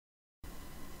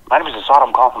My name is Assad.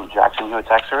 I'm calling from Jackson Hewitt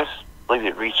Tax Service. I believe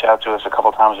you reached out to us a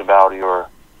couple times about your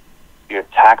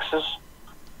taxes.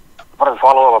 I wanted to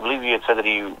follow up. I believe you had said that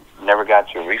you never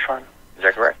got your refund. Is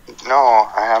that correct? No,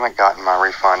 I haven't gotten my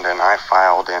refund, and I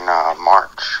filed in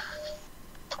March.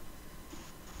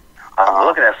 I'm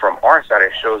looking at from our side.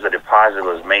 It shows a deposit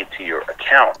was made to your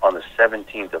account on the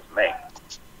 17th of May.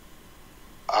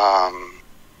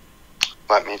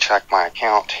 Let me check my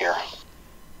account here.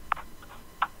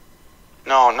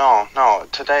 No.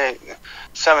 Today,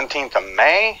 17th of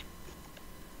May?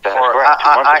 That's correct. 2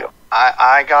 months ago.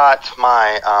 I got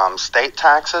my state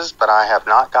taxes, but I have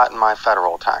not gotten my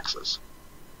federal taxes.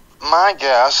 My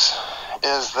guess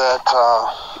is that...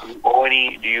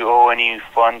 Do you owe any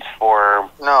funds for...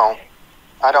 No,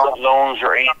 I don't. Loans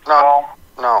or anything? No,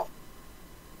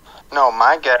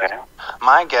 my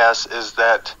guess is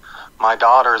that my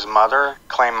daughter's mother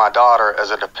claimed my daughter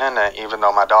as a dependent, even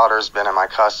though my daughter's been in my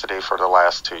custody for the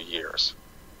last 2 years.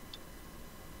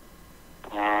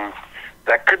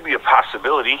 That could be a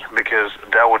possibility, because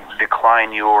that would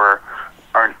decline your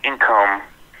earned income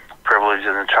privileges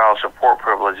and child support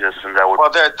privileges, and that would...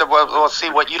 Well,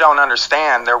 see, what you don't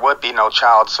understand, there would be no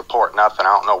child support, nothing.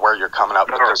 I don't know where you're coming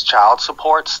up with this child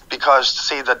supports, because,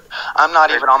 see, I'm not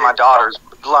even on my daughter's...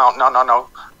 No.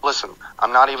 Listen,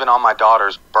 I'm not even on my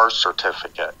daughter's birth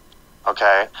certificate,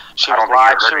 okay? She was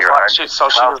lied to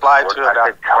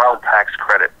about... child tax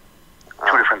credit.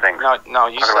 Two different things. No,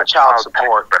 you said child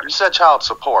support. You said child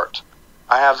support.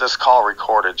 I have this call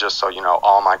recorded, just so you know.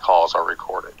 All my calls are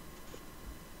recorded.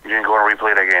 You can go and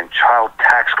replay it again. Child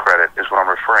tax credit is what I'm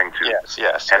referring to.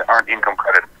 Yes. And earned income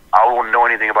credit. I won't know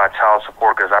anything about child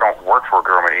support because I don't work for a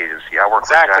government agency. I work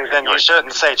for Exactly, then you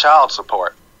shouldn't say child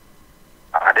support.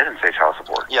 I didn't say child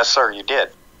support. Yes, sir, you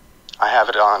did. I have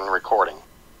it on recording.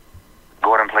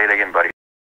 Go ahead and play it again, buddy.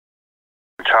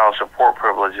 Child support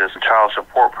privileges and child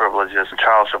support privileges and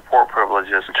child support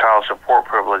privileges and child support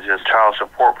privileges, child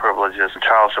support privileges and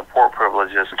child support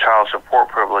privileges and child support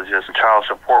privileges and child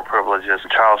support privileges and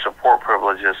child support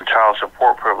privileges and child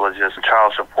support privileges and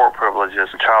child support privileges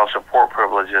and child support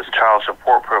privileges and child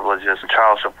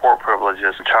support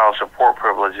privileges and child support privileges and child support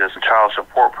privileges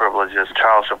and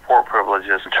child support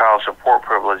privileges and child support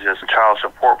privileges and child support privileges and child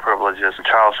support privileges and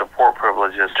child support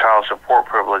privileges, child support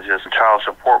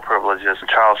privileges and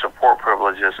child support privileges and child support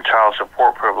privileges and child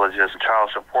support privileges and child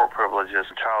support privileges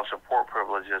and child support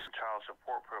privileges and child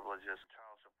support privileges and child